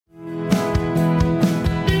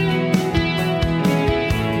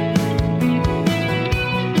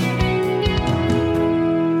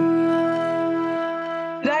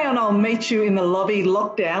you in the lobby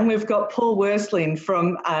lockdown. We've got Paul Worstlin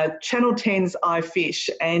from Channel 10's iFish,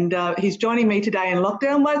 and he's joining me today in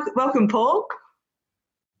lockdown. Welcome, Paul.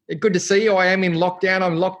 Good to see you. I am in lockdown.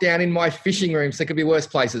 I'm locked down in my fishing room, so there could be worse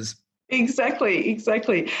places. Exactly.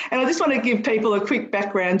 And I just want to give people a quick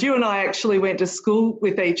background. You and I actually went to school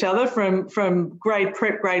with each other from grade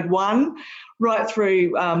 1 right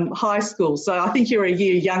through high school. So I think you're a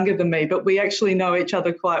year younger than me, but we actually know each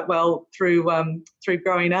other quite well through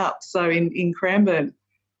growing up, so in Cranbourne.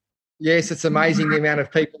 Yes, it's amazing the amount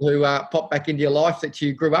of people who pop back into your life that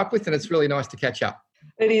you grew up with, and it's really nice to catch up.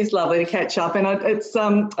 It is lovely to catch up, and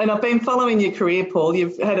I've been following your career, Paul.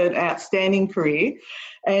 You've had an outstanding career,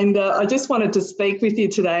 and I just wanted to speak with you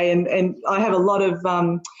today. And I have a lot of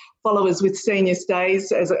followers with Senior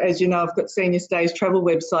Stays. As you know, I've got Senior Stays travel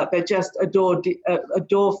website. They just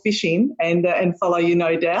adore fishing and follow you,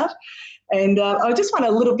 no doubt. And I just want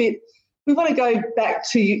a little bit. We want to go back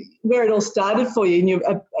to where it all started for you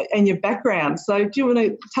and your background. So, do you want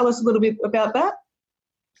to tell us a little bit about that?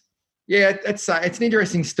 Yeah, it's an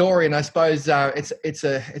interesting story, and I suppose it's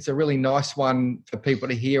a really nice one for people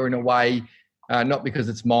to hear in a way, not because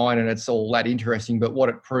it's mine and it's all that interesting, but what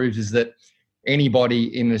it proves is that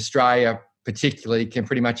anybody in Australia particularly can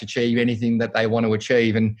pretty much achieve anything that they want to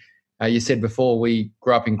achieve. And you said before, we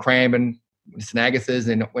grew up in Cranbourne, St Agatha's,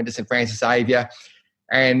 and went to St Francis Xavier.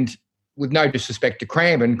 And with no disrespect to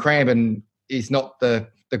Cranbourne is not the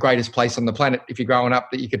greatest place on the planet if you're growing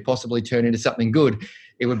up that you could possibly turn into something good.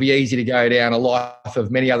 It would be easy to go down a life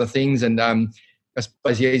of many other things. And I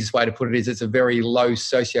suppose the easiest way to put it is it's a very low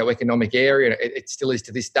socioeconomic area. It still is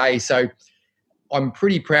to this day. So I'm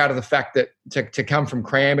pretty proud of the fact that to come from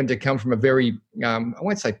Cranbourne, to come from a very, I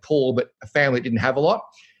won't say poor, but a family that didn't have a lot,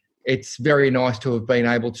 it's very nice to have been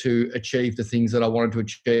able to achieve the things that I wanted to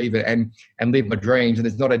achieve and live my dreams. And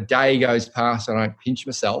there's not a day goes past and I don't pinch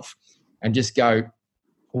myself and just go,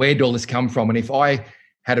 where did all this come from? And if I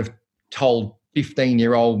had have told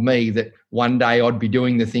 15-year-old me that one day I'd be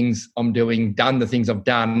doing the things I'm doing, done the things I've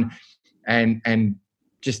done, and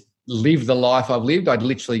just live the life I've lived, I'd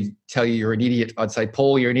literally tell you you're an idiot. I'd say,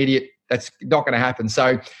 Paul, you're an idiot. That's not going to happen.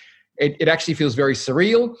 So it actually feels very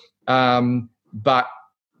surreal. But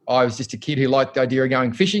I was just a kid who liked the idea of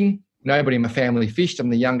going fishing. Nobody in my family fished.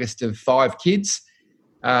 I'm the youngest of 5 kids.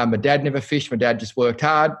 My dad never fished. My dad just worked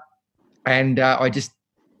hard. And I just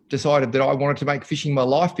decided that I wanted to make fishing my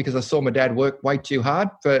life because I saw my dad work way too hard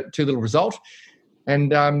for too little result.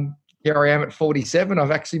 And here I am at 47.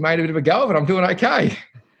 I've actually made a bit of a go of it. I'm doing okay.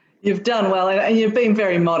 You've done well, and you've been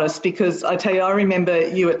very modest, because I tell you, I remember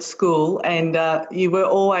you at school, and you were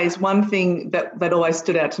always, one thing that always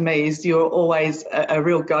stood out to me is you were always a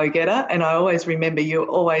real go-getter, and I always remember you were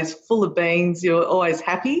always full of beans. You were always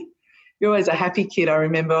happy. You're always a happy kid. I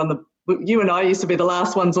remember you and I used to be the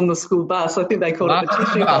last ones on the school bus. I think they called it the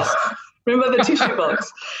tissue box. Remember the tissue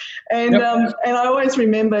box? And Yep. And I always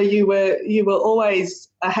remember you were always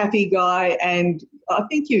a happy guy, and I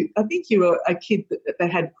think you were a kid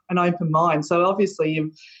that had an open mind. So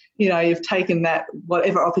obviously you've taken that,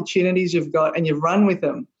 whatever opportunities you've got, and you've run with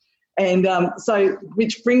them. And so,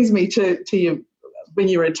 which brings me to you when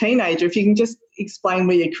you were a teenager. If you can just explain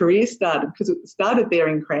where your career started, because it started there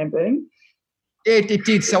in Cranbourne. Yeah, it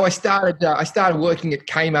did. So I started working at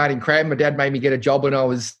Kmart in Cranbourne. My dad made me get a job when I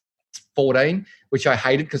was 14, which I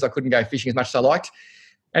hated because I couldn't go fishing as much as I liked.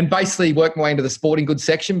 And basically worked my way into the sporting goods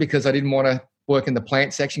section because I didn't want to work in the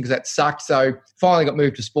plant section because that sucked. So finally got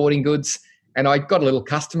moved to sporting goods, and I got a little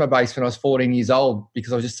customer base when I was 14 years old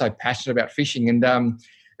because I was just so passionate about fishing. And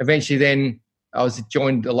eventually then I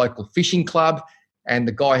joined a local fishing club, and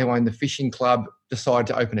the guy who owned the fishing club decided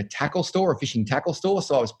to open a fishing tackle store.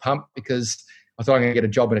 So I was pumped because I thought I'm going to get a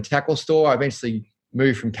job in a tackle store. I eventually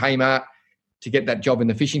moved from Kmart to get that job in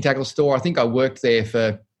the fishing tackle store. I think I worked there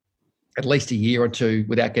for at least a year or two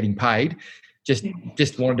without getting paid.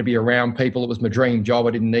 Just wanted to be around people. It was my dream job.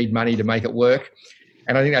 I didn't need money to make it work.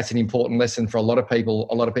 And I think that's an important lesson for a lot of people.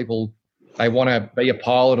 A lot of people, they want to be a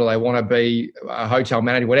pilot or they want to be a hotel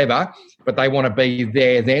manager, whatever, but they want to be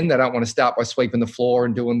there then. They don't want to start by sweeping the floor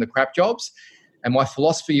and doing the crap jobs. And my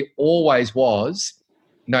philosophy always was,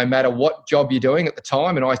 no matter what job you're doing at the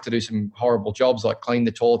time, and I used to do some horrible jobs like clean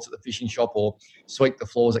the toilets at the fishing shop or sweep the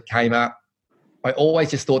floors at Kmart, I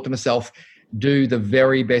always just thought to myself, do the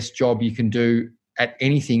very best job you can do at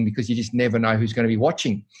anything, because you just never know who's going to be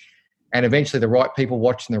watching. And eventually the right people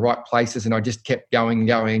watched in the right places, and I just kept going.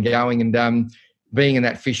 And being in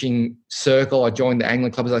that fishing circle, I joined the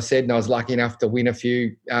Angling Club, as I said, and I was lucky enough to win a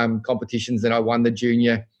few competitions. Then I won the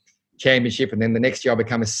junior championship, and then the next year I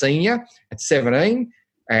became a senior at 17,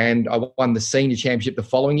 and I won the senior championship the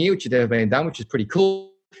following year, which had never been done, which is pretty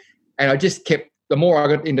cool. And I just kept, the more I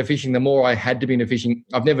got into fishing, the more I had to be into fishing.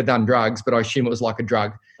 I've never done drugs, but I assume it was like a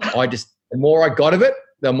drug. The more I got of it,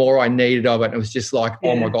 the more I needed of it. And it was just like,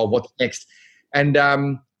 oh my God, what's next? And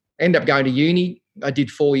ended up going to uni. I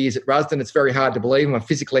did 4 years at Rusden. It's very hard to believe. I'm a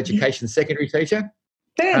physical education secondary teacher.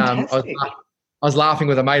 Fantastic. I was laughing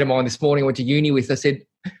with a mate of mine this morning I went to uni with. I said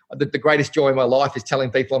that the greatest joy in my life is telling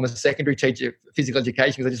people I'm a secondary teacher of physical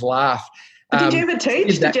education because I just laugh. Did you ever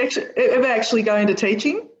teach? Did you ever actually go into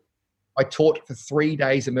teaching? I taught for 3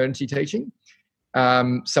 days emergency teaching.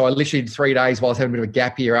 So I literally did 3 days while I was having a bit of a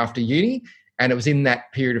gap year after uni. And it was in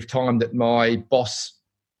that period of time that my boss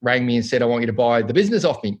rang me and said, I want you to buy the business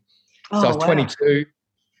off me. So I was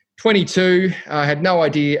 22. I had no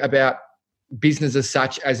idea about business as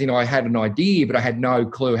such, as in I had an idea, but I had no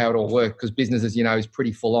clue how it all worked because business, as you know, is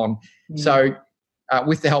pretty full on. So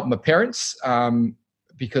with the help of my parents,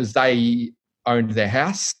 because they owned their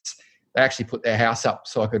house, they actually put their house up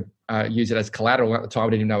so I could use it as collateral. At the time, I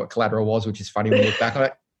didn't even know what collateral was, which is funny when you look back on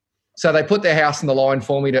it. So they put their house on the line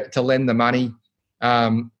for me to lend the money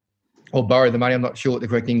or borrow the money. I'm not sure what the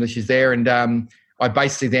correct English is there. And I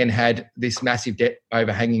basically then had this massive debt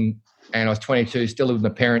overhanging, and I was 22, still living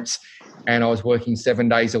with my parents, and I was working 7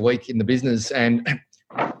 days a week in the business. And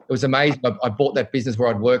it was amazing. I bought that business where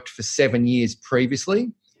I'd worked for 7 years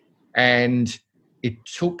previously, and it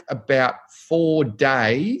took about 4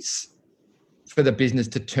 days for the business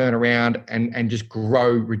to turn around and just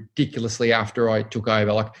grow ridiculously after I took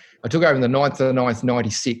over. Like I took over on the 9th of the 9th,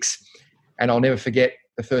 96, and I'll never forget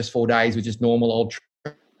the first 4 days was just normal old trade.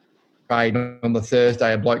 On the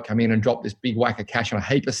Thursday, a bloke come in and dropped this big whack of cash on a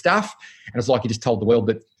heap of stuff, and it's like he just told the world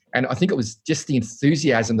that. And I think it was just the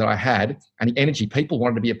enthusiasm that I had and the energy. People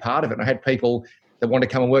wanted to be a part of it. And I had people that wanted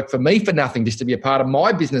to come and work for me for nothing just to be a part of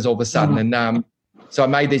my business all of a sudden. And so I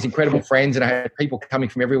made these incredible friends, and I had people coming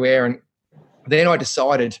from everywhere. And then I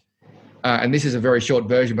decided, and this is a very short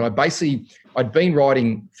version, but I'd been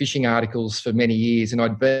writing fishing articles for many years, and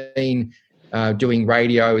I'd been doing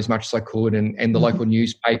radio as much as I could and the local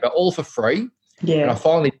newspaper, all for free. Yeah. And I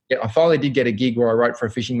finally did get a gig where I wrote for a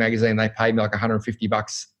fishing magazine. They paid me like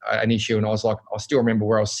 $150 an issue, and I was like, I still remember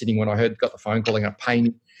where I was sitting when I got the phone call, they're going to pay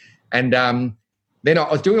me. And then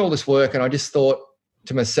I was doing all this work, and I just thought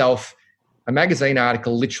to myself, a magazine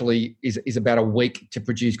article literally is about a week to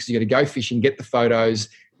produce because you got to go fishing, get the photos,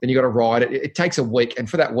 then you got to write it. It takes a week, and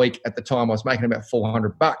for that week at the time I was making about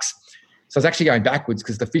 $400. So I was actually going backwards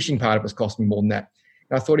because the fishing part of it was costing me more than that.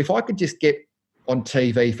 And I thought if I could just get on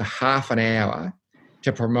TV for half an hour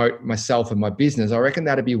to promote myself and my business, I reckon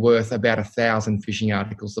that'd be worth about 1,000 fishing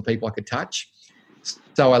articles, the people I could touch.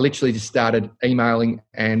 So I literally just started emailing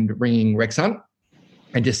and ringing Rex Hunt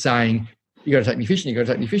and just saying, you got to take me fishing, you got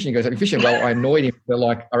to take me fishing, you got to take me fishing. Well, I annoyed him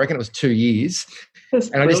for I reckon it was 2 years. I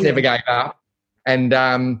just never gave up.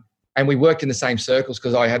 And we worked in the same circles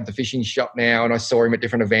because I had the fishing shop now, and I saw him at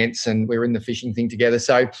different events, and we were in the fishing thing together.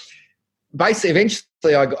 So basically,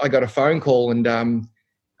 eventually I got a phone call, and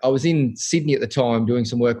I was in Sydney at the time doing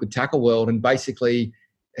some work with Tackle World, and basically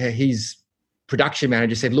his production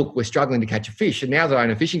manager said, look, we're struggling to catch a fish. And now that I own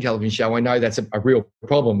a fishing television show, I know that's a real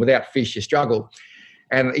problem. Without fish, you struggle.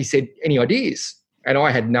 And he said, any ideas? And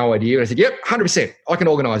I had no idea. And I said, yep, 100%, I can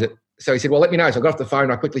organise it. So he said, well, let me know. So I got off the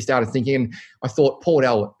phone. I quickly started thinking, and I thought, Port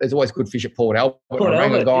Albert, there's always good fish at Port Albert. I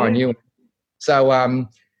rang a guy I knew. So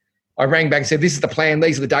I rang back and said, this is the plan.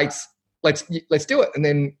 These are the dates. Let's do it. And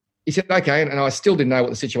then he said, okay. And I still didn't know what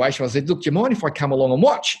the situation was. I said, look, do you mind if I come along and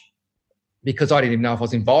watch? Because I didn't even know if I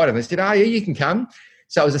was invited. And they said, oh, yeah, you can come.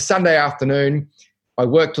 So it was a Sunday afternoon. I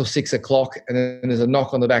worked till 6 o'clock, and then there's a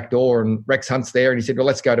knock on the back door, and Rex Hunt's there, and he said, well,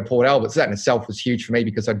 let's go to Port Albert. So that in itself was huge for me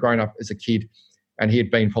because I'd grown up as a kid, and he had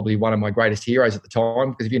been probably one of my greatest heroes at the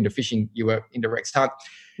time, because if you're into fishing, you were into Rex Hunt.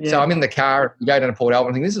 Yeah. So I'm in the car, we go down to Port Albert,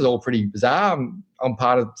 and I think this is all pretty bizarre. I'm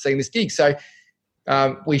part of seeing this gig. So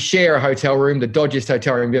we share a hotel room, the dodgiest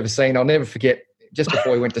hotel room you've ever seen. I'll never forget, just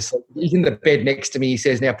before he went to sleep, he's in the bed next to me. He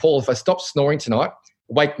says, now, Paul, if I stop snoring tonight,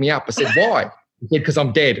 wake me up. I said, why? He said, because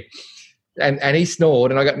I'm dead. And he snored,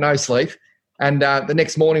 and I got no sleep. And the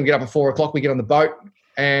next morning, we get up at 4 o'clock, we get on the boat,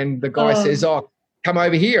 and the guy says, come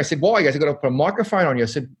over here. I said, why? He goes, I've got to put a microphone on you. I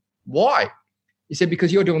said, why? He said,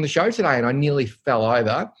 because you're doing the show today. And I nearly fell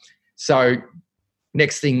over. So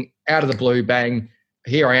next thing, out of the blue, bang,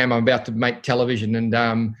 here I am. I'm about to make television.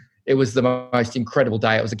 And it was the most incredible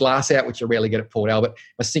day. It was a glass out, which you rarely get at Port Albert.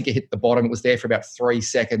 My sinker hit the bottom. It was there for about 3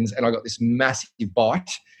 seconds, and I got this massive bite.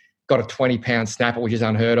 Got a 20-pound snapper, which is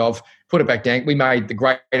unheard of. Put it back down. We made the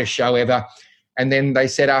greatest show ever. And then they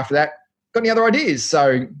said after that, got any other ideas?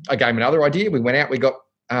 So I gave them another idea. We went out. We got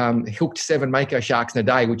hooked 7 mako sharks in a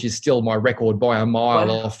day, which is still my record by a mile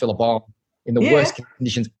off Phillip Island in the worst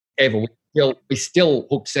conditions ever. We still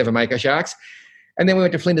hooked 7 mako sharks. And then we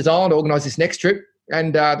went to Flinders Island to organise this next trip.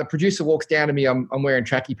 And the producer walks down to me. I'm wearing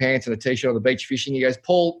tracky pants and a T-shirt on the beach fishing. He goes,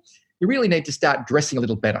 "Paul, you really need to start dressing a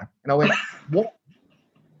little better." And I went, "What?"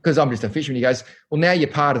 Because I'm just a fisherman. He goes, "Well, now you're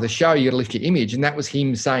part of the show. You got to lift your image." And that was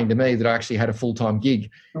him saying to me that I actually had a full-time gig.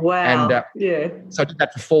 Wow. And yeah. So I did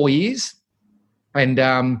that for 4 years. And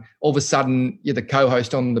all of a sudden, you're the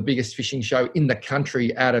co-host on the biggest fishing show in the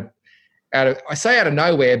country out of I say out of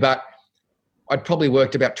nowhere, but I'd probably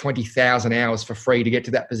worked about 20,000 hours for free to get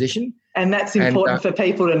to that position. And that's important for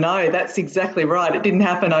people to know. That's exactly right. It didn't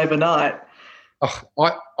happen overnight.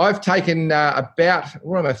 I've taken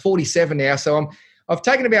about, 47 now, so I've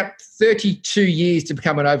taken about 32 years to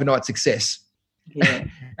become an overnight success. Yeah,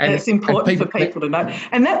 and it's important for people to know.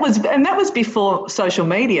 And that was before social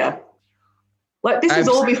media. Like this is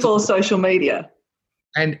all before social media.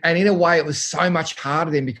 And in a way, it was so much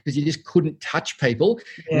harder then because you just couldn't touch people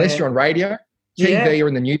unless you're on radio, TV, or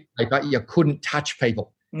in the newspaper. You couldn't touch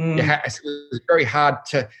people. It was very hard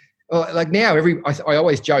to. Like now, I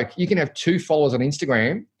always joke, you can have 2 followers on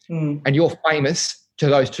Instagram, and you're famous to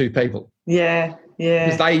those 2 people. Yeah. Yeah.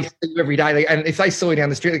 Because they see you every day, and if they saw you down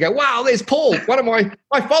the street, they go, "Wow, there's Paul.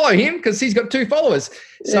 I follow him because he's got 2 followers."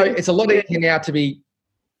 So it's a lot easier now to be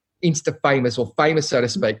Insta famous or famous, so to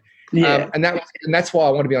speak. Yeah. And that's why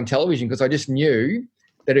I want to be on television, because I just knew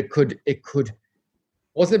that it could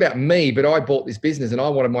wasn't about me, but I bought this business and I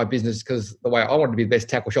wanted my business because the way I wanted to be the best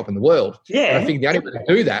tackle shop in the world. Yeah. And I think the only way to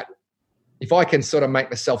do that, if I can sort of make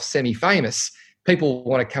myself semi-famous, people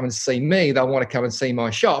want to come and see me. They'll want to come and see my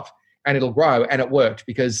shop, and it'll grow. And it worked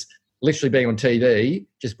because literally being on TV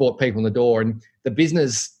just brought people in the door, and the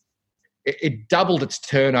business, it doubled its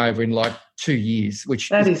turnover in like 2 years,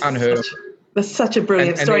 which is unheard of. That's such a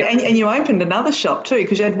brilliant story. And you opened another shop too,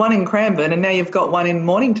 because you had one in Cranbourne and now you've got one in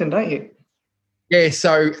Mornington, don't you? Yeah,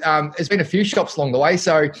 so there's been a few shops along the way.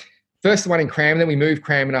 So first the one in Cranbourne, then we moved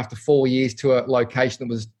Cranbourne after 4 years to a location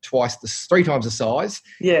that was 3 times the size.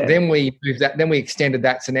 Yeah. Then we moved that, then we extended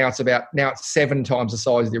that, so now it's 7 times the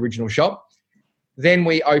size of the original shop. Then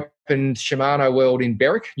we opened Shimano World in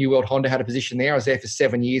Berwick. New World Honda had a position there. I was there for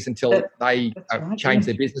 7 years until they changed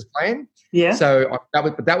their business plan. Yeah. So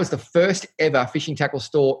that was the first ever fishing tackle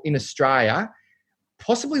store in Australia,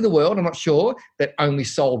 possibly the world, I'm not sure, that only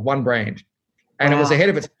sold one brand. And it was ahead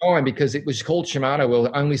of its time because it was called Shimano World,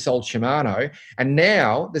 it only sold Shimano. And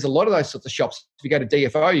now there's a lot of those sorts of shops. If you go to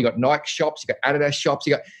DFO, you've got Nike shops, you've got Adidas shops,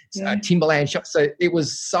 you've got Timberland shops. So it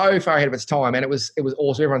was so far ahead of its time, and it was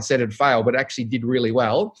awesome. Everyone said it'd fail, but it actually did really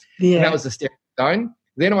well. Yeah. And that was the stepping stone.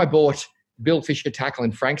 Then I bought Bill Fisher Tackle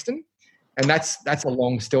in Frankston. And that's a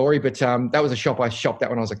long story, but that was a shop I shopped at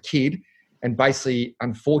when I was a kid. And basically,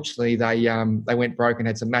 unfortunately, they went broke and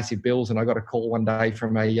had some massive bills. And I got a call one day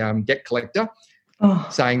from a debt collector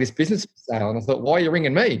saying this business is for sale. And I thought, why are you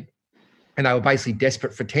ringing me? And they were basically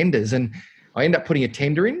desperate for tenders. And I ended up putting a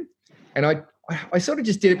tender in. And I sort of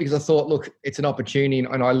just did it because I thought, look, it's an opportunity.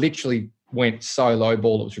 And I literally went so low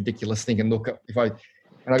ball, it was ridiculous, thinking, look,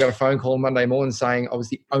 and I got a phone call Monday morning saying I was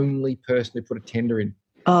the only person who put a tender in.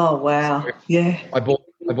 Oh, wow. So yeah. I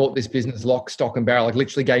bought this business lock, stock and barrel. Like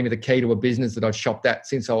literally gave me the key to a business that I'd shopped at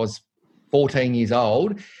since I was 14 years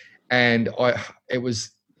old. And it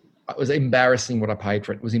was embarrassing what I paid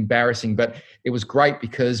for it. It was embarrassing, but it was great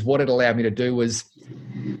because what it allowed me to do was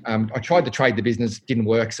I tried to trade the business, didn't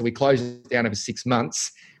work. So we closed it down over 6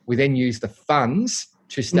 months. We then used the funds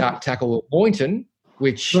to start Tackle Mornington,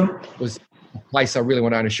 which was a place I really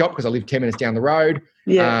want to own a shop because I live 10 minutes down the road.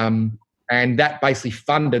 Yeah. And that basically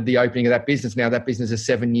funded the opening of that business. Now that business is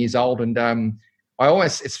 7 years old, and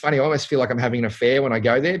it's funny. I almost feel like I'm having an affair when I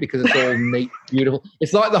go there because it's all neat, beautiful.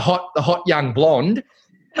 It's like the hot young blonde,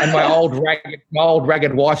 and my old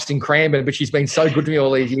ragged wife's in Cranbourne, but she's been so good to me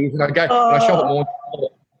all these years. And I go and I shop at more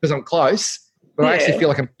because I'm close, but I actually feel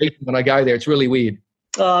like I'm beaten when I go there. It's really weird.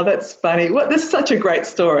 Oh, that's funny. Well, this is such a great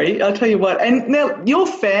story. I'll tell you what. And now your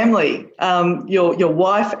family, your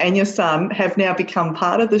wife and your son have now become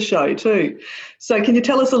part of the show too. So can you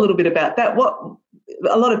tell us a little bit about that?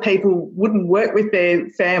 A lot of people wouldn't work with their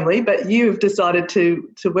family, but you've decided to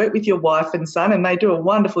work with your wife and son, and they do a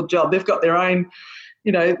wonderful job. They've got their own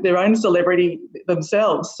celebrity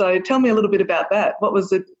themselves. So tell me a little bit about that. What was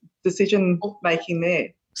the decision making there?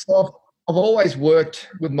 So I've always worked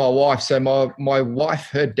with my wife. So my wife,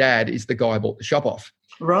 her dad is the guy I bought the shop off.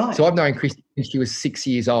 Right. So I've known Christy since she was 6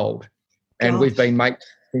 years old, and we've been mates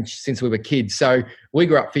since we were kids. So we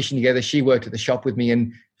grew up fishing together. She worked at the shop with me,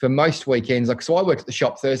 and for most weekends, so I worked at the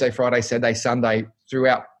shop Thursday, Friday, Saturday, Sunday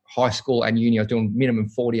throughout high school and uni. I was doing minimum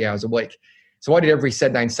 40 hours a week. So I did every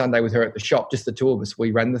Saturday and Sunday with her at the shop, just the two of us.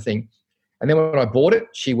 We ran the thing. And then when I bought it,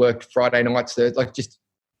 she worked Friday nights, like just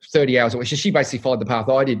 30 hours a week. So she basically followed the path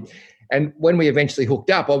I did. And when we eventually hooked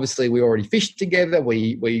up, obviously we already fished together.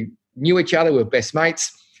 We knew each other. We were best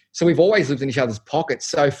mates. So we've always lived in each other's pockets.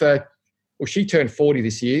 So she turned 40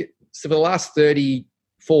 this year. So for the last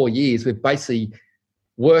 34 years, we've basically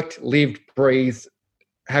worked, lived, breathed,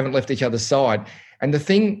 haven't left each other's side. And the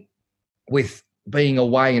thing with being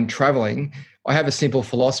away and traveling, I have a simple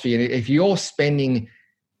philosophy. And if you're spending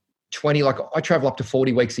 20, like I travel up to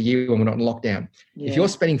 40 weeks a year when we're not in lockdown. Yeah. If you're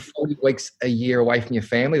spending 40 weeks a year away from your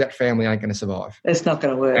family, that family ain't going to survive. It's not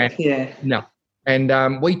going to work. No.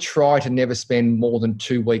 And we try to never spend more than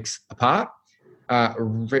 2 weeks apart.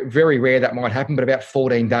 Very rare that might happen, but about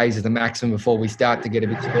 14 days is the maximum before we start to get a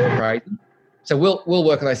bit crazy. So we'll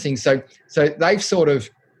work on those things. So they've sort of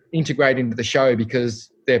integrated into the show because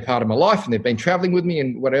they're part of my life and they've been traveling with me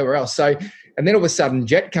and whatever else. So, and then all of a sudden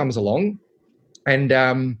Jet comes along,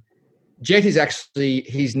 and Jet is actually,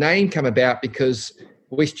 his name come about because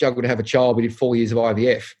we struggled to have a child. We did 4 years of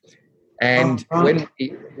IVF. And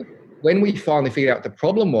when we finally figured out what the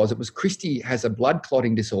problem was, it was Christy has a blood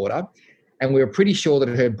clotting disorder, and we were pretty sure that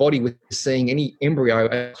her body was seeing any embryo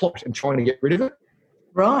a clot and trying to get rid of it.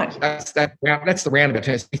 Right. That's the roundabout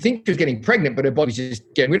term. We think she was getting pregnant, but her body's just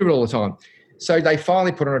getting rid of it all the time. So they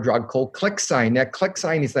finally put on a drug called Clexane. Now,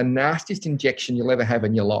 Clexane is the nastiest injection you'll ever have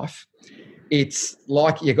in your life. It's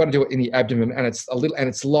like you've got to do it in the abdomen, and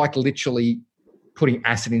it's like literally putting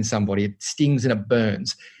acid in somebody. It stings and it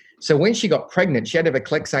burns. So when she got pregnant, she had to have a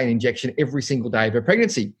Clexane injection every single day of her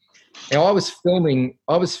pregnancy. Now, I was filming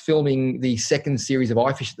the second series of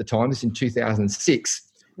iFish at the time. This is in 2006.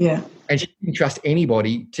 Yeah. And she didn't trust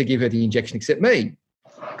anybody to give her the injection except me,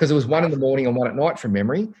 because it was 1 in the morning and 1 at night from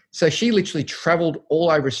memory. So she literally travelled all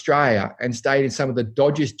over Australia and stayed in some of the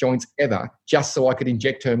dodgiest joints ever just so I could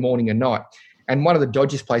inject her morning and night. And one of the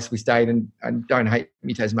dodgiest places we stayed in, and don't hate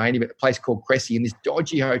me, Tasmania, but a place called Cressy, in this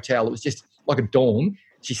dodgy hotel. It was just like a dorm.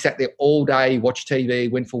 She sat there all day, watched TV,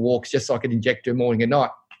 went for walks just so I could inject her morning and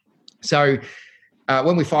night. So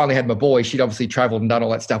when we finally had my boy, she'd obviously travelled and done all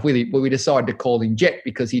that stuff with him. We decided to call him Jet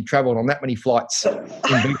because he'd travelled on that many flights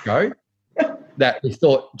in Vico that we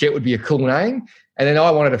thought Jet would be a cool name. And then I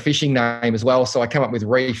wanted a fishing name as well, so I came up with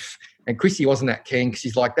Reef. And Chrissy wasn't that keen because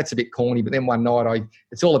she's like, that's a bit corny. But then one night,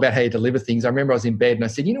 it's all about how you deliver things. I remember I was in bed and I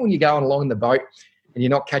said, when you're going along in the boat and you're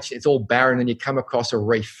not catching, it's all barren, and you come across a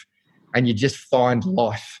reef and you just find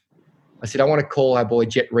life. I said, I want to call our boy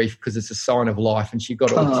Jet Reef because it's a sign of life. And she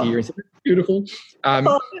got all teary and said, it's beautiful.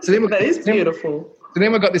 That is beautiful. So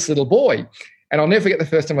then we got this little boy. And I'll never forget the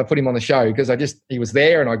first time I put him on the show because he was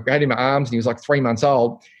there and I had him in my arms and he was like 3 months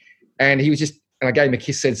old. And I gave him a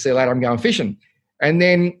kiss, said, see you later, I'm going fishing. And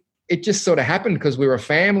then it just sort of happened because we were a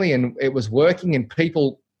family and it was working, and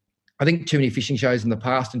people, I think too many fishing shows in the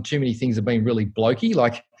past and too many things have been really blokey,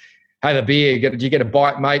 like have a beer, you get a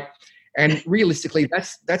bite, mate. And realistically,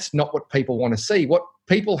 that's not what people want to see. What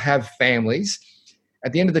people have families.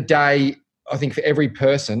 At the end of the day, I think for every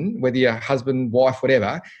person, whether you're husband, wife,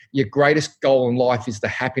 whatever, your greatest goal in life is the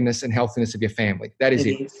happiness and healthiness of your family. That is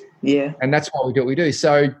it. Yeah. And that's why we do what we do.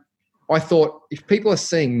 So I thought if people are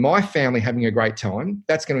seeing my family having a great time,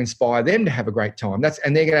 that's going to inspire them to have a great time.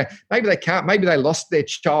 And they're going to, maybe they can't, maybe they lost their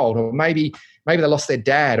child, or maybe they lost their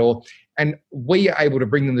dad, and we are able to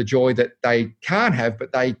bring them the joy that they can't have,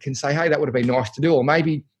 but they can say, hey, that would have been nice to do. Or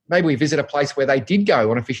maybe we visit a place where they did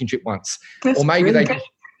go on a fishing trip once. That's or maybe brilliant.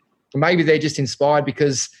 maybe they're just inspired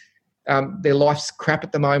because their life's crap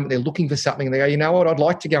at the moment. They're looking for something and they go, you know what, I'd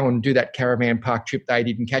like to go and do that caravan park trip they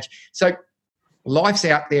didn't catch. So life's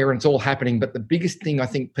out there and it's all happening. But the biggest thing I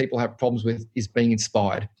think people have problems with is being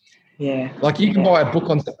inspired. Yeah. Like you can buy a book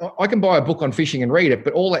I can buy a book on fishing and read it,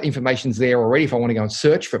 but all that information's there already if I want to go and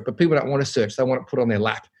search for it. But people don't want to search. They want it put on their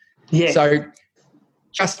lap. Yeah. So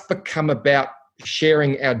just become about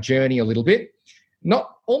sharing our journey a little bit. Not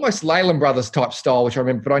almost Leyland Brothers type style, which I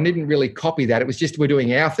remember, but I didn't really copy that. It was just we're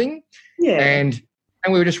doing our thing. Yeah. And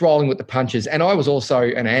we were just rolling with the punches. And I was also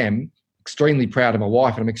and am extremely proud of my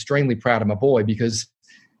wife, and I'm extremely proud of my boy because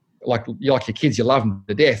like your kids, you love them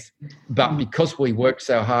to death. But because we worked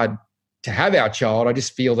so hard to have our child, I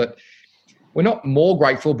just feel that we're not more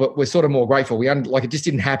grateful, but we're sort of more grateful. It just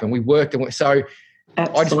didn't happen. We worked so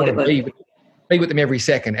Absolutely. I just want to be with them every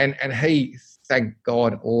second. And he, thank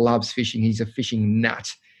God, loves fishing. He's a fishing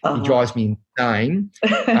nut. He drives me insane.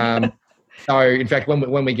 So in fact,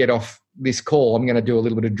 when we get off this call, I'm going to do a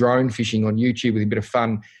little bit of drone fishing on YouTube with a bit of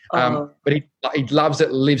fun. But he loves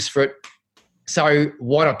it, lives for it. So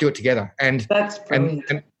why not do it together? And that's brilliant.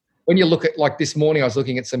 And when you look at, like this morning, I was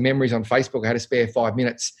looking at some memories on Facebook. I had a spare 5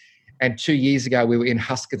 minutes. And 2 years ago, we were in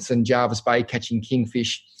Huskinson, Jervis Bay, catching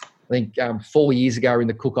kingfish. think 4 years ago in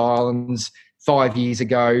the Cook Islands, 5 years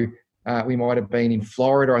ago we might have been in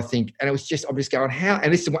Florida, I think. And it was just, I'm just going, how?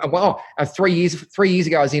 And this is, 3 years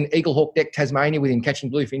ago I was in Eagle Hawk Deck, Tasmania with him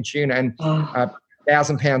catching bluefin tuna and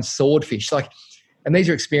 1,000-pound swordfish. And these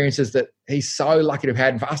are experiences that he's so lucky to have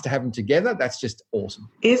had, and for us to have them together, that's just awesome.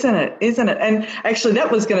 Isn't it? And actually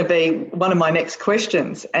that was going to be one of my next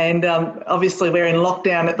questions. And obviously we're in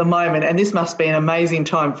lockdown at the moment, and this must be an amazing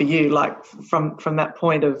time for you, like from that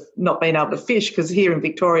point of not being able to fish, because here in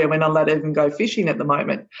Victoria we're not allowed to even go fishing at the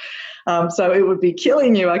moment. So it would be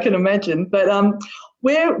killing you, I can imagine. But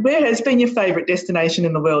where has been your favourite destination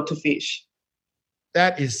in the world to fish?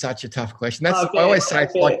 That is such a tough question. I always say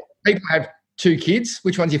it's like people have 2 kids.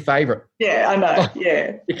 Which one's your favourite? Yeah, I know.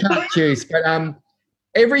 Yeah. You can't choose. But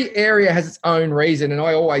every area has its own reason. And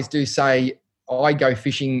I always do say I go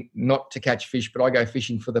fishing not to catch fish, but I go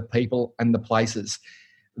fishing for the people and the places.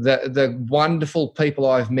 The wonderful people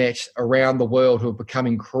I've met around the world who have become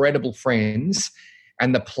incredible friends,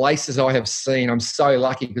 and the places I have seen. I'm so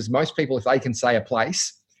lucky, because most people, if they can say a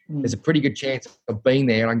place, there's a pretty good chance of being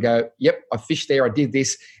there. And I go, yep, I fished there, I did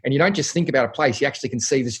this. And you don't just think about a place, you actually can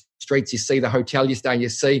see the streets, you see the hotel you stay, you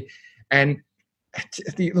see. And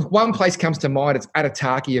the one place comes to mind, it's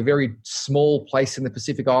Aitutaki, a very small place in the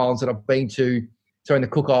Pacific Islands that I've been to, in the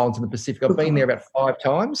Cook Islands in the Pacific. I've been there about 5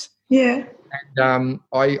 times. Yeah. And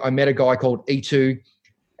I met a guy called Itu,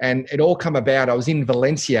 and it all come about. I was in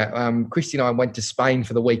Valencia. Christy and I went to Spain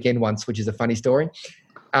for the weekend once, which is a funny story.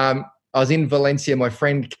 I was in Valencia. My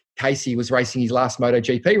friend Casey was racing his last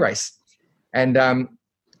MotoGP race. And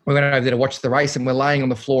we went over there to watch the race, and we're laying on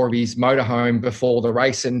the floor of his motorhome before the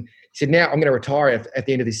race. And he said, now I'm going to retire at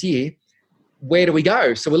the end of this year. Where do we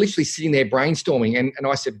go? So we're literally sitting there brainstorming. And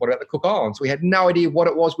I said, what about the Cook Islands? We had no idea what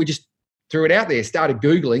it was. We just threw it out there, started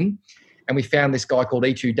Googling, and we found this guy called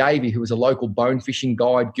Itu Davey, who was a local bone fishing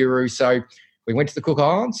guide guru. So we went to the Cook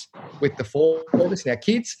Islands with the 4 of us and our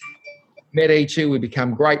kids, met Itu, we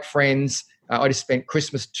become great friends. I just spent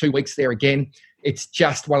Christmas 2 weeks there again. It's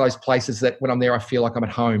just one of those places that when I'm there, I feel like I'm at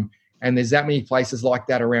home. And there's that many places like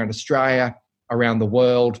that around Australia, around the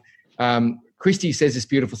world. Christy says this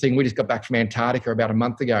beautiful thing. We just got back from Antarctica about a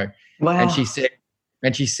month ago. Wow.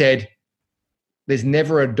 And she said, there's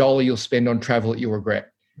never a dollar you'll spend on travel that you'll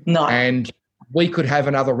regret. No. And we could have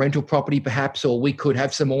another rental property perhaps, or we could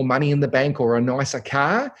have some more money in the bank or a nicer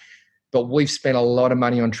car, but we've spent a lot of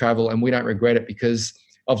money on travel and we don't regret it, because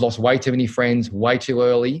I've lost way too many friends way too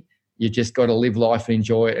early. You just got to live life and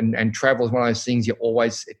enjoy it. And travel is one of those things you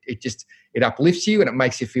always, it uplifts you and it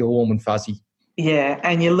makes you feel warm and fuzzy. Yeah,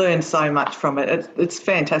 and you learn so much from it. It's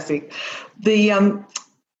fantastic. If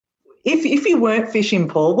you weren't fishing,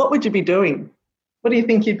 Paul, what would you be doing? What do you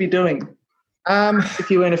think you'd be doing if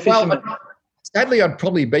you weren't a fisherman? Well, sadly, I'd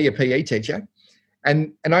probably be a PE teacher.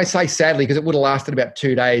 And I say sadly because it would have lasted about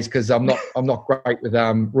 2 days, because I'm not great with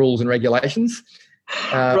rules and regulations.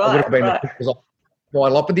 I would have been quite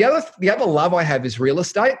a lot. But the other love I have is real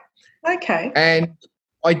estate. Okay. And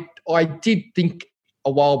I did think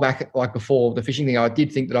a while back, like before the fishing thing, I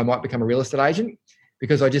did think that I might become a real estate agent,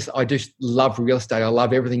 because I just love real estate. I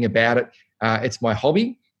love everything about it. It's my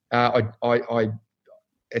hobby.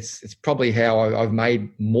 It's probably how I've made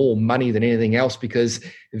more money than anything else, because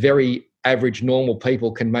very average normal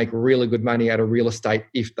people can make really good money out of real estate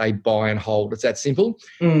if they buy and hold. It's that simple.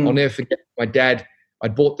 I'll never forget my dad.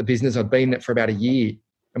 I'd bought the business. I'd been in it for about a year,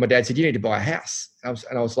 and my dad said, you need to buy a house. And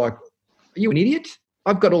I was like, are you an idiot?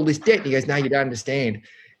 I've got all this debt. And he goes, no, you don't understand.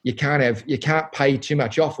 You can't pay too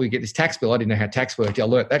much off. We get this tax bill. I didn't know how tax worked. I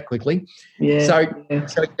learnt that quickly. Yeah. So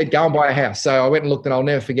go and buy a house. So I went and looked, and I'll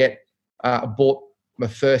never forget, I bought my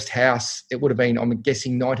first house. It would have been, I'm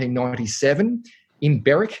guessing, 1997 in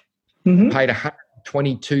Berwick. Paid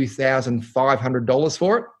 $122,500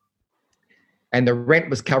 for it. And the rent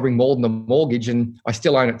was covering more than the mortgage, and I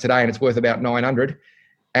still own it today, and it's worth about $900.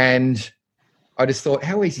 And I just thought,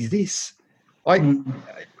 how easy is this?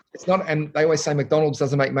 It's not, and they always say McDonald's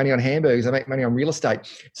doesn't make money on hamburgers; they make money on real estate.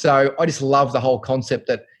 So I just love the whole concept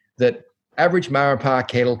that average Marapar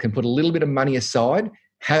kettle can put a little bit of money aside,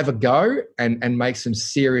 have a go, and make some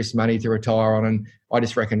serious money to retire on. And I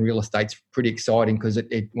just reckon real estate's pretty exciting, because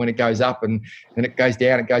it when it goes up and it goes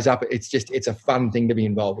down, it goes up. It's a fun thing to be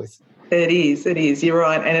involved with. It is. You're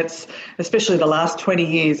right. And it's, especially the last 20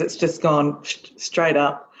 years, it's just gone straight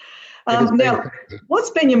up. Now, what's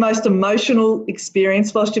been your most emotional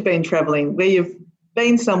experience whilst you've been travelling, where you've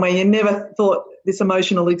been somewhere you never thought this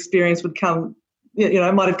emotional experience would come,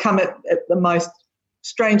 might have come at the most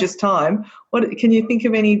strangest time? What can you think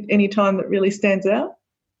of any time that really stands out?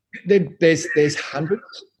 There's hundreds,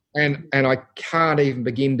 and I can't even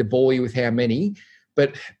begin to bore you with how many.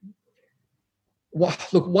 But Well,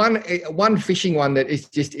 look, one fishing one that is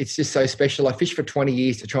it's just so special. I fished for 20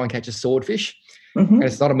 years to try and catch a swordfish. Mm-hmm. And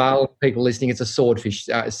it's not a male, people listening, it's a swordfish.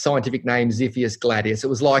 Scientific name, Ziphius gladius. It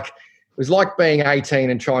was like being 18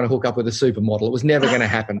 and trying to hook up with a supermodel. It was never going to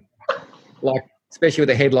happen, like especially with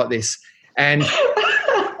a head like this. And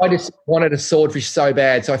I just wanted a swordfish so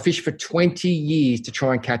bad. So I fished for 20 years to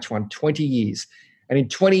try and catch one, 20 years. And in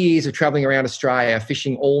 20 years of traveling around Australia,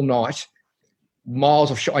 fishing all night,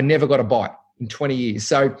 miles offshore, I never got a bite in 20 years.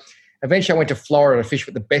 So eventually I went to Florida to fish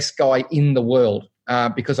with the best guy in the world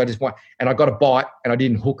because I got a bite and I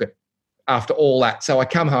didn't hook it after all that. So I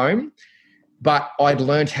come home, but I'd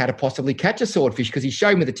learned how to possibly catch a swordfish because he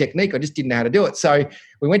showed me the technique. I just didn't know how to do it. So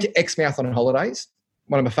we went to Exmouth on holidays,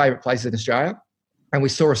 one of my favourite places in Australia, and we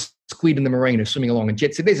saw a squid in the marina swimming along. And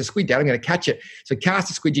Jet said, "There's a squid, Dad, I'm going to catch it." So cast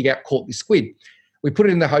the squid jig out, caught this squid. We put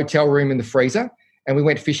it in the hotel room in the freezer, and we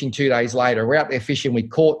went fishing 2 days later. We're out there fishing. We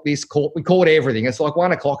caught everything. It's like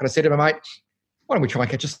 1 o'clock, and I said to my mate, "Why don't we try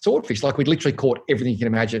and catch a swordfish?" Like we'd literally caught everything you can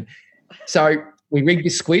imagine. So we rigged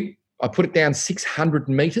this squid. I put it down 600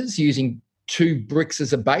 metres using 2 bricks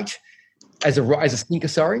as a bait, as a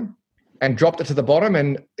sinker, and dropped it to the bottom.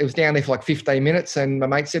 And it was down there for like 15 minutes. And my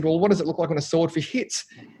mate said, "Well, what does it look like when a swordfish hits?"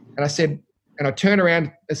 And I said, and I turned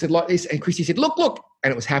around and said like this. And Christy said, "Look."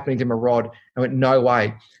 And it was happening to my rod. I went, "No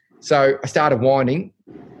way." So I started winding,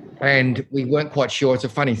 and we weren't quite sure. It's a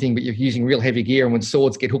funny thing, but you're using real heavy gear, and when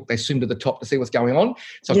swords get hooked, they swim to the top to see what's going on.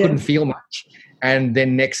 So I couldn't feel much. And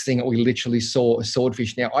then next thing, we literally saw a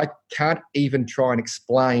swordfish. Now, I can't even try and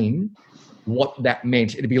explain what that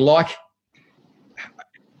meant. It'd be like,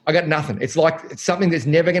 I got nothing. It's like it's something that's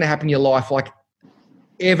never going to happen in your life, like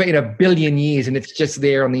ever in a billion years, and it's just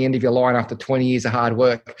there on the end of your line after 20 years of hard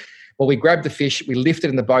work. Well, we grabbed the fish, we lifted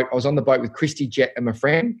in the boat. I was on the boat with Christy, Jet, and my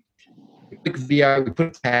friend. Quick video, we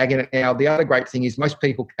put a tag in it. Now, the other great thing is most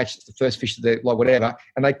people catch the first fish of the like whatever,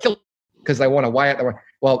 and they kill it because they want to weigh it.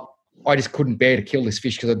 Well, I just couldn't bear to kill this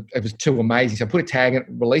fish because it was too amazing. So I put a tag in it,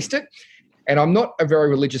 released it. And I'm not a very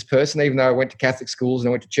religious person, even though I went to Catholic schools and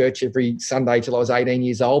I went to church every Sunday till I was 18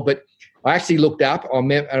 years old. But I actually looked up. I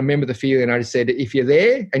remember the feeling. I just said, "If you're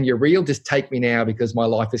there and you're real, just take me now because my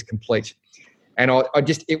life is complete." And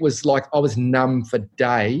it was like I was numb for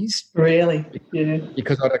days. Really? Yeah.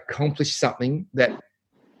 Because I'd accomplished something that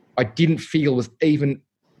I didn't feel was even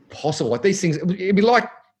possible. Like these things, it'd be like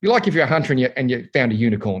if you're a hunter and you found a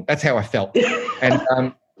unicorn. That's how I felt.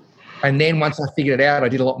 And then once I figured it out, I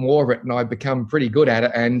did a lot more of it, and I've become pretty good at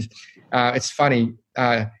it. And it's funny,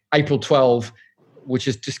 April 12, which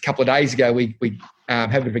is just a couple of days ago, we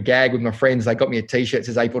had a bit of a gag with my friends. They got me a T-shirt that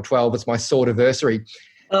says April 12. It's my swordiversary.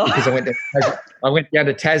 Because I went down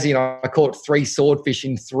to Tassie and I caught 3 swordfish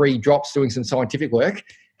in 3 drops doing some scientific work,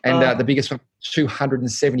 and the biggest one,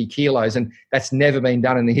 270 kilos, and that's never been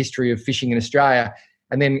done in the history of fishing in Australia.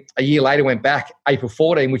 And then a year later went back, April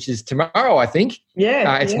 14, which is tomorrow, I think.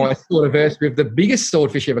 It's my swordiversary of the biggest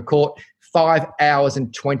swordfish ever caught, 5 hours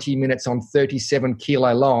and 20 minutes on 37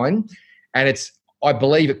 kilo line, and I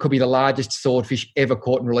believe it could be the largest swordfish ever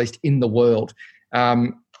caught and released in the world.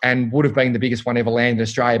 And would have been the biggest one ever landed in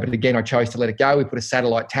Australia. But again, I chose to let it go. We put a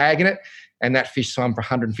satellite tag in it, and that fish swam for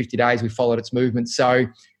 150 days. We followed its movement. So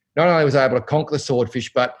not only was I able to conquer the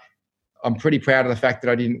swordfish, but I'm pretty proud of the fact that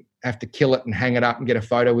I didn't have to kill it and hang it up and get a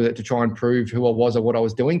photo with it to try and prove who I was or what I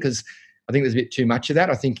was doing, because I think there's a bit too much of that.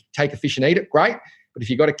 I think take a fish and eat it, great. But if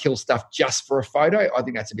you've got to kill stuff just for a photo, I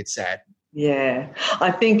think that's a bit sad. Yeah, I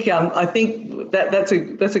think that's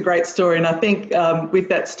a great story, and I think with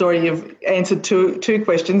that story you've answered two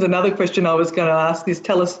questions. Another question I was going to ask is,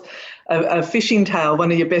 tell us a fishing tale,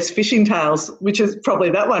 one of your best fishing tales, which is probably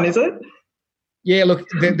that one, is it? Yeah, look,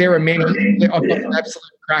 there are many. I've got some absolute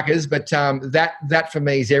crackers, but that for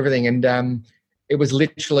me is everything, and it was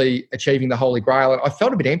literally achieving the Holy Grail. And I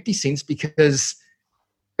felt a bit empty since, because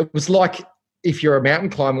it was like, if you're a mountain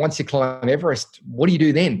climber, once you climb Everest, what do you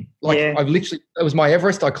do then? It was my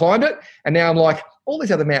Everest, I climbed it, and now I'm like, all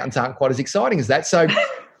these other mountains aren't quite as exciting as that. So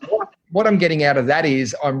what I'm getting out of that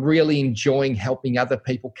is I'm really enjoying helping other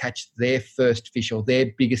people catch their first fish or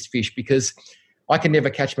their biggest fish, because I can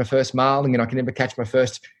never catch my first marlin, and I can never catch my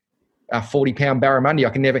first 40-pound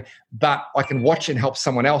barramundi. But I can watch and help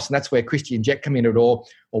someone else, and that's where Christy and Jet come in, or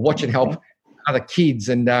watch and help other kids.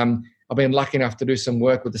 And I've been lucky enough to do some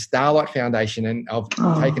work with the Starlight Foundation, and I've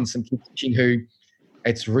taken some kids fishing who,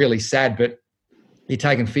 it's really sad, but you're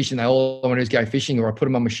taking fish and they all want to do is go fishing, or I put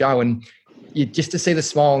them on my show, and just to see the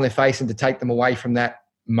smile on their face and to take them away from that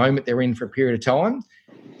moment they're in for a period of time,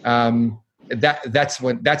 that's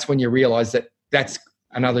when you realise that that's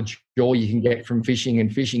another joy you can get from fishing.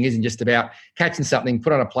 And fishing isn't just about catching something,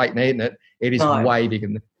 put on a plate and eating it. It is way bigger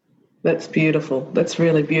than that. That's beautiful. That's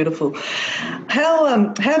really beautiful.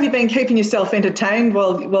 How have you been keeping yourself entertained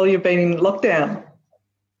while you've been in lockdown?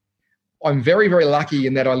 I'm very, very lucky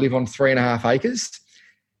in that I live on 3.5 acres.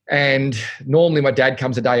 And normally my dad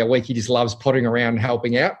comes a day a week. He just loves potting around and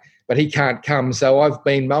helping out, but he can't come. So I've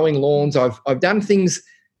been mowing lawns. I've done things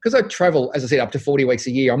because I travel, as I said, up to 40 weeks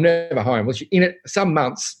a year. I'm never home. Which in it, some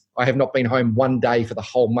months I have not been home one day for the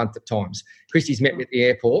whole month at times. Christy's met me at the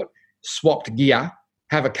airport, swapped gear,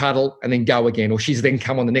 have a cuddle, and then go again. Or she's then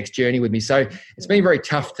come on the next journey with me. So it's been very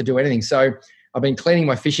tough to do anything. So I've been cleaning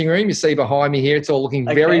my fishing room. You see behind me here, it's all looking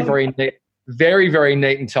very, very neat, very, very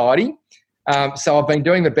neat and tidy. So I've been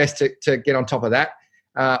doing the best to get on top of that.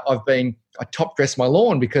 I top dress my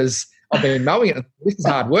lawn because I've been mowing it. This is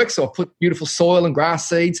hard work. So I put beautiful soil and grass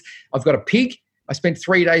seeds. I've got a pig. I spent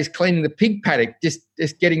 3 days cleaning the pig paddock, just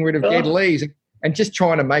getting rid of dead leaves and just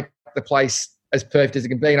trying to make the place as perfect as it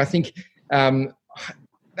can be. And I think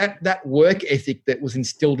that work ethic that was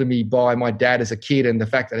instilled in me by my dad as a kid, and the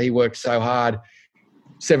fact that he worked so hard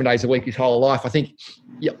 7 days a week his whole life, I think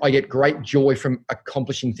I get great joy from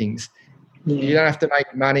accomplishing things. Yeah. You don't have to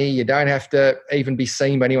make money. You don't have to even be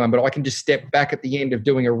seen by anyone, but I can just step back at the end of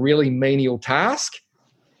doing a really menial task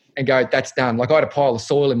and go, that's done. Like I had a pile of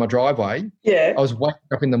soil in my driveway. Yeah. I was waking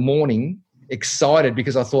up in the morning excited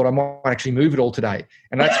because I thought I might actually move it all today.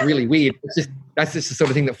 And that's really weird. That's just the sort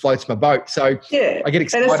of thing that floats my boat. So yeah, I get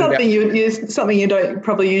excited. And it's something you don't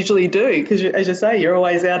probably usually do because, as you say, you're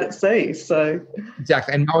always out at sea. So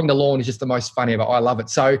exactly. And mowing the lawn is just the most fun ever. I love it.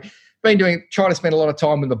 So trying to spend a lot of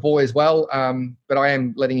time with the boy as well. But I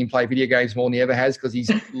am letting him play video games more than he ever has because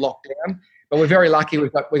he's locked down. But we're very lucky.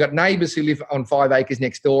 We've got neighbours who live on 5 acres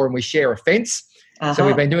next door, and we share a fence. Uh-huh. So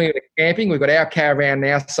we've been doing it camping. We've got our caravan on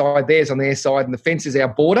our side, theirs on their side, and the fence is our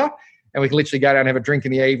border. And we can literally go down and have a drink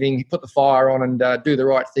in the evening, put the fire on, and do the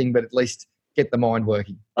right thing, but at least get the mind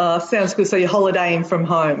working. Sounds good. So you're holidaying from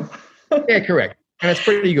home. Yeah, correct. And it's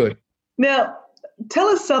pretty good. Now, tell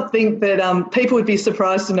us something that people would be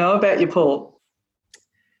surprised to know about you, Paul.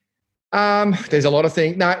 There's a lot of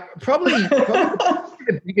things. No, probably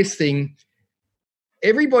the biggest thing,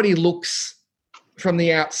 everybody looks from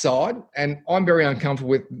the outside, and I'm very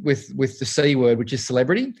uncomfortable with the C word, which is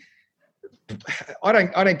celebrity.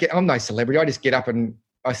 I'm no celebrity. I just get up and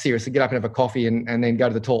I seriously get up and have a coffee and then go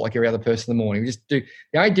to the toilet like every other person in the morning. The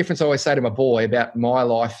only difference I always say to my boy about my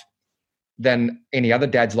life than any other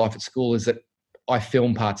dad's life at school is that I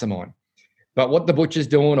film parts of mine. But what the butcher's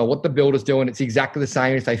doing or what the builder's doing, it's exactly the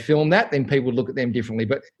same. If they film that, then people would look at them differently.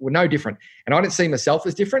 But we're no different. And I don't see myself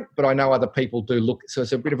as different, but I know other people do look. So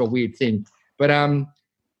it's a bit of a weird thing. But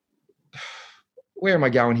where am I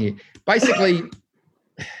going here? Basically,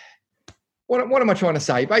 what am I trying to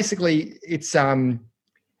say? Basically, it's a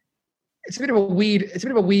bit of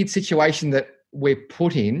a weird situation that we're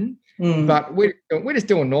put in. But we're just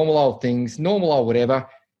doing normal old things, normal old whatever.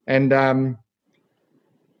 And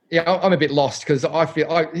yeah, I'm a bit lost because I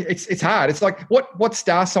feel it's hard. It's like what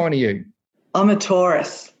star sign are you? I'm a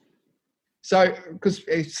Taurus. So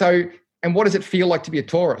and what does it feel like to be a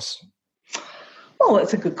Taurus? Well,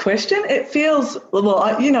 that's a good question. It feels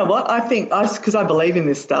you know what? I think because I believe in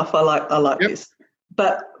this stuff. I like this.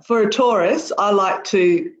 But for a Taurus, I've got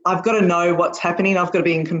to know what's happening. I've got to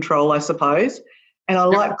be in control, I suppose. And I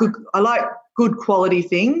like good quality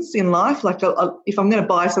things in life. Like if I'm going to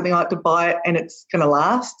buy something, I like to buy it and it's going to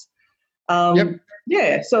last.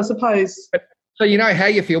 Yeah. So I suppose. So you know how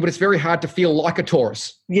you feel, but it's very hard to feel like a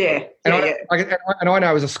Taurus. Yeah. And I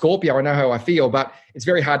know as a Scorpio, I know how I feel, but it's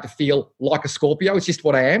very hard to feel like a Scorpio. It's just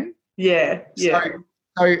what I am. Yeah. Yeah.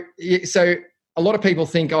 So a lot of people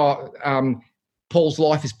think, Paul's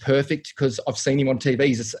life is perfect because I've seen him on TV.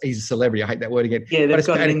 He's a celebrity. I hate that word again. Yeah, they've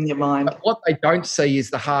got it in your mind. But what they don't see is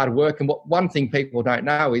the hard work. And one thing people don't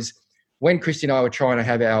know is when Christy and I were trying to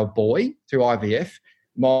have our boy through IVF,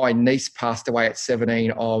 my niece passed away at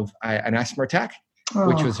 17 of an asthma attack,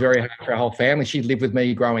 which was very hard for our whole family. She lived with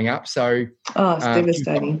me growing up. So it's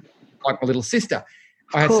devastating. Like my little sister.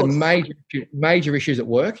 I had some major issues at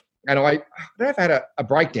work. And I don't know if I had a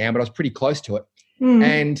breakdown, but I was pretty close to it.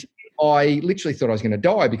 And I literally thought I was going to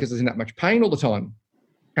die because I was in that much pain all the time.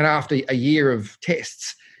 And after a year of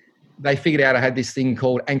tests, they figured out I had this thing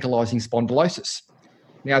called ankylosing spondylosis.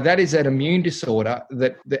 Now, that is an immune disorder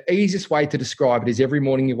that the easiest way to describe it is every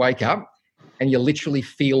morning you wake up and you literally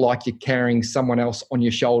feel like you're carrying someone else on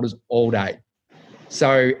your shoulders all day.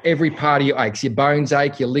 So every part of you aches. Your bones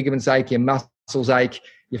ache, your ligaments ache, your muscles ache,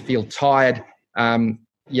 you feel tired,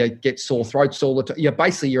 you get sore throats all the time.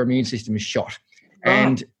 Basically, your immune system is shot.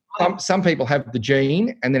 And some people have the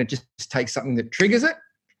gene and then it just takes something that triggers it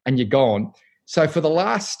and you're gone. So for the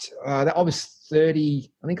last, I was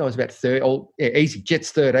 30, I think I was about 30, easy,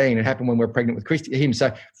 Jet's 13. It happened when we were pregnant with him.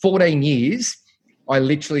 So 14 years, I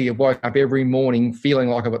literally woke up every morning feeling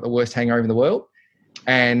like I've got the worst hangover in the world.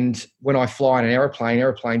 And when I fly in an aeroplane,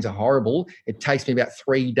 aeroplanes are horrible. It takes me about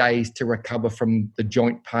 3 days to recover from the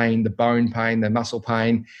joint pain, the bone pain, the muscle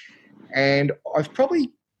pain. And I've probably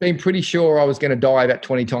been pretty sure I was going to die about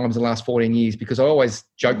 20 times in the last 14 years because I always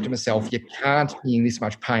joked to myself, you can't be in this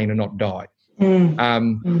much pain and not die.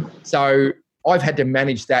 So I've had to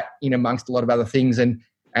manage that in amongst a lot of other things. And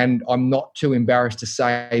I'm not too embarrassed to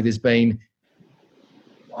say there's been,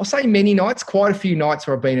 I'll say many nights, quite a few nights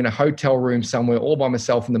where I've been in a hotel room somewhere all by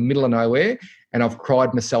myself in the middle of nowhere and I've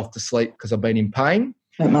cried myself to sleep because I've been in pain.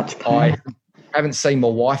 That much pain. I haven't seen my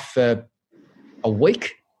wife for a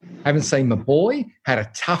week. Haven't seen my boy, had a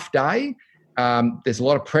tough day. There's a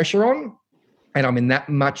lot of pressure on and I'm in that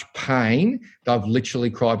much pain that I've literally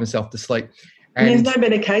cried myself to sleep. And there's no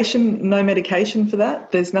medication for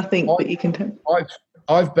that? There's nothing that you can take?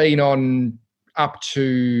 I've been on up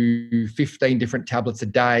to 15 different tablets a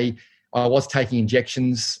day. I was taking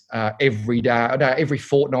injections every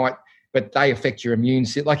fortnight, but they affect your immune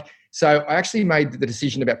system. So I actually made the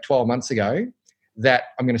decision about 12 months ago that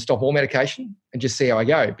I'm going to stop all medication and just see how I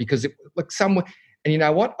go because and you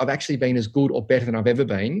know what? I've actually been as good or better than I've ever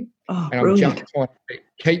been. Oh, and brilliant. I'm just trying to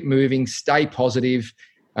keep moving, stay positive,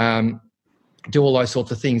 do all those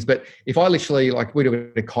sorts of things. But if I literally, we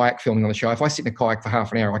do a kayak filming on the show, if I sit in a kayak for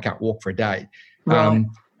half an hour, I can't walk for a day. Right.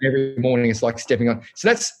 Every morning it's like stepping on. So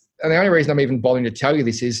and the only reason I'm even bothering to tell you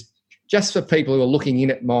this is just for people who are looking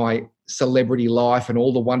in at my celebrity life and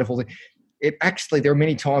all the wonderful things. There are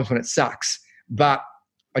many times when it sucks, but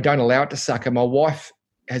I don't allow it to suck. And my wife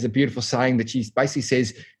has a beautiful saying that she basically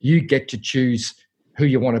says, you get to choose who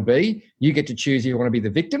you want to be. You get to choose if you want to be the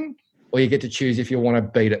victim or you get to choose if you want to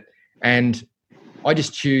beat it. And I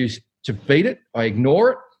just choose to beat it. I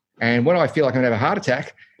ignore it. And when I feel like I'm going to have a heart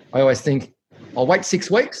attack, I always think, I'll wait 6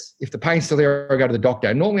 weeks. If the pain's still there, I'll go to the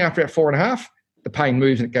doctor. Normally after about 4.5, the pain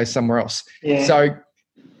moves and it goes somewhere else. Yeah. So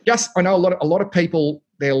I know a lot of people,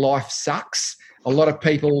 their life sucks. A lot of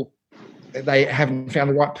people, they haven't found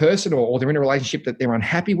the right person or they're in a relationship that they're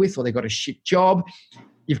unhappy with or they've got a shit job.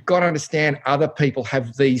 You've got to understand other people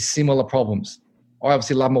have these similar problems. I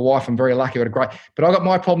obviously love my wife. I'm very lucky. But I've got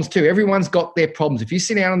my problems too. Everyone's got their problems. If you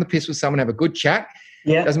sit down on the piss with someone, have a good chat,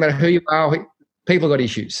 doesn't matter who you are, people have got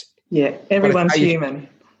issues. Yeah, everyone's human.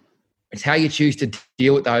 It's how you choose to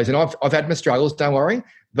deal with those. And I've had my struggles, don't worry.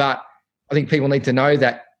 But I think people need to know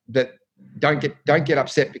that don't get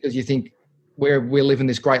upset because you think we're living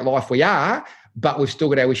this great life. We are, but we've still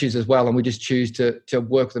got our issues as well, and we just choose to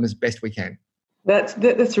work with them as best we can. That's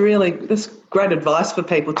great advice for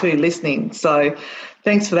people too listening. So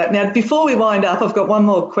thanks for that. Now, before we wind up, I've got one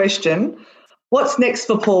more question. What's next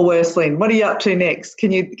for Paul Worsling? What are you up to next?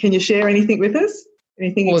 Can you share anything with us?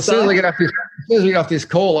 Anything exciting? As soon as we get off this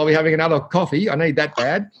call, I'll be having another coffee. I need that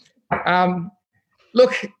bad.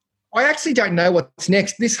 Look, I actually don't know what's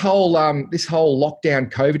next. This whole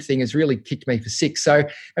lockdown COVID thing has really kicked me for six. So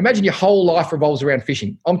imagine your whole life revolves around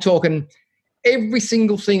fishing. I'm talking every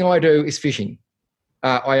single thing I do is fishing.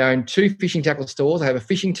 I own 2 fishing tackle stores. I have a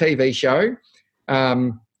fishing TV show.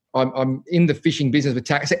 I'm in the fishing business with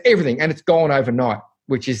tackle, so everything, and it's gone overnight,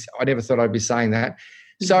 which is, I never thought I'd be saying that.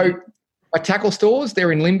 So my tackle stores,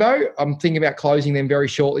 they're in limbo. I'm thinking about closing them very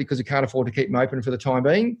shortly because we can't afford to keep them open for the time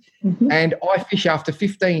being. And I fish after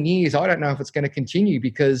 15 years. I don't know if it's going to continue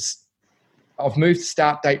because I've moved the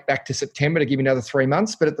start date back to September to give me another 3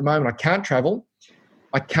 months. But at the moment, I can't travel.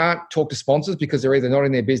 I can't talk to sponsors because they're either not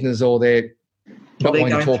in their business or they're not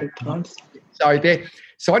wanting to talk.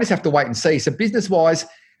 So I just have to wait and see. So business-wise,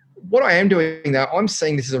 what I am doing now, I'm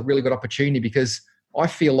seeing this as a really good opportunity because I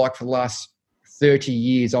feel like for the last 30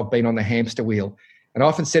 years I've been on the hamster wheel. And I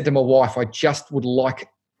often said to my wife, I just would like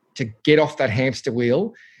to get off that hamster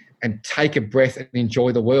wheel and take a breath and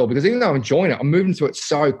enjoy the world. Because even though I'm enjoying it, I'm moving through it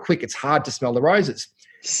so quick, it's hard to smell the roses.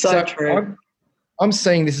 So true. I'm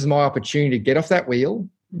seeing this as my opportunity to get off that wheel,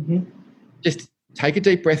 just take a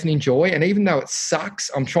deep breath and enjoy. And even though it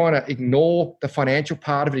sucks, I'm trying to ignore the financial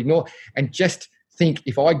part of it, and just think,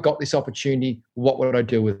 if I got this opportunity, what would I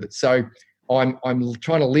do with it? So I'm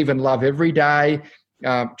trying to live and love every day,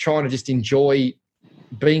 trying to just enjoy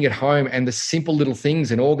being at home and the simple little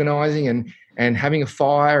things and organising and having a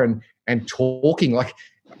fire and talking. Like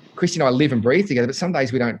Christy and I live and breathe together, but some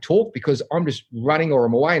days we don't talk because I'm just running or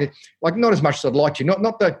I'm away. And like not as much as I'd like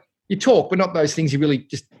to. You talk, but not those things you really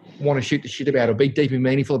just want to shoot the shit about or be deep and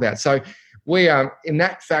meaningful about. So we are, in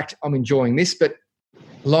that fact, I'm enjoying this, but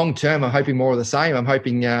long term, I'm hoping more of the same. I'm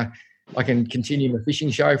hoping I can continue my fishing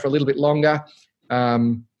show for a little bit longer.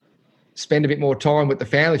 spend a bit more time with the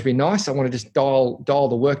family, which would be nice. I want to just dial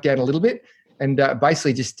the work down a little bit and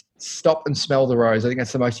basically just stop and smell the rose. I think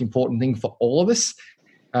that's the most important thing for all of us.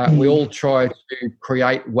 We all try to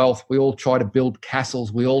create wealth. We all try to build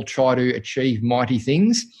castles. We all try to achieve mighty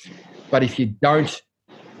things. But if you don't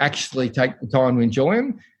actually take the time to enjoy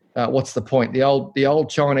them, what's the point? The old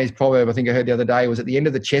Chinese proverb I think I heard the other day was, at the end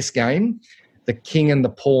of the chess game, the king and the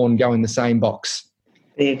pawn go in the same box.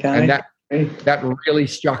 There you go. And that really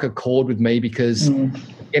struck a chord with me, because at the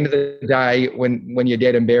end of the day, when you're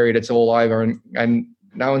dead and buried, it's all over, and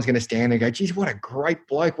no one's going to stand there and go, geez, what a great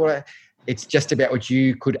bloke. It's just about what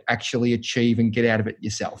you could actually achieve and get out of it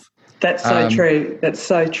yourself. That's so true. That's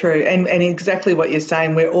so true. And exactly what you're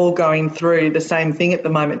saying, we're all going through the same thing at the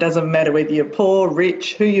moment. It doesn't matter whether you're poor,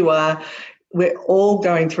 rich, who you are. We're all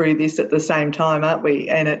going through this at the same time, aren't we?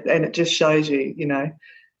 And it just shows you,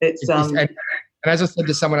 it's and as I said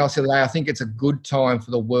to someone else the other day, I think it's a good time for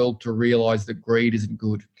the world to realise that greed isn't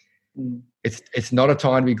good. It's not a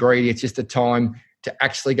time to be greedy. It's just a time to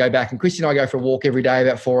actually go back. And Christy and I go for a walk every day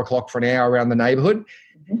about 4 o'clock for an hour around the neighbourhood.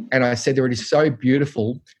 And I said, there, it is so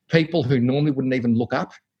beautiful. People who normally wouldn't even look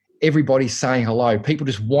up, everybody's saying hello. People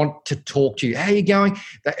just want to talk to you. How are you going?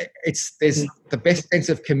 There's the best sense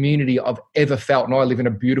of community I've ever felt. And I live in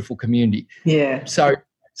a beautiful community. Yeah. So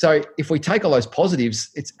if we take all those positives,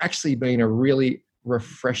 it's actually been a really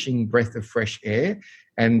refreshing breath of fresh air.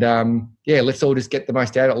 And let's all just get the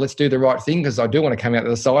most out of it. Let's do the right thing, because I do want to come out to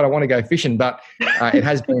the side. I want to go fishing, but it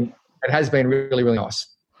has been really, really nice.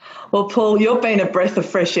 Well, Paul, you've been a breath of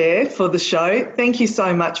fresh air for the show. Thank you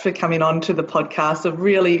so much for coming on to the podcast. I've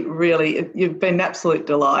really, you've been an absolute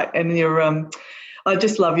delight, and I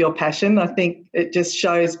just love your passion. I think it just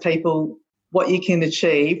shows people what you can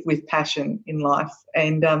achieve with passion in life.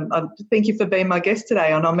 And I thank you for being my guest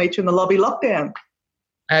today, and I'll meet you in the lobby lockdown.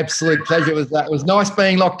 Absolute pleasure. It was nice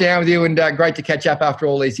being locked down with you, and great to catch up after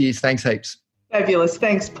all these years. Thanks heaps. Fabulous.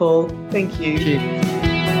 Thanks, Paul. Thank you. Cheers.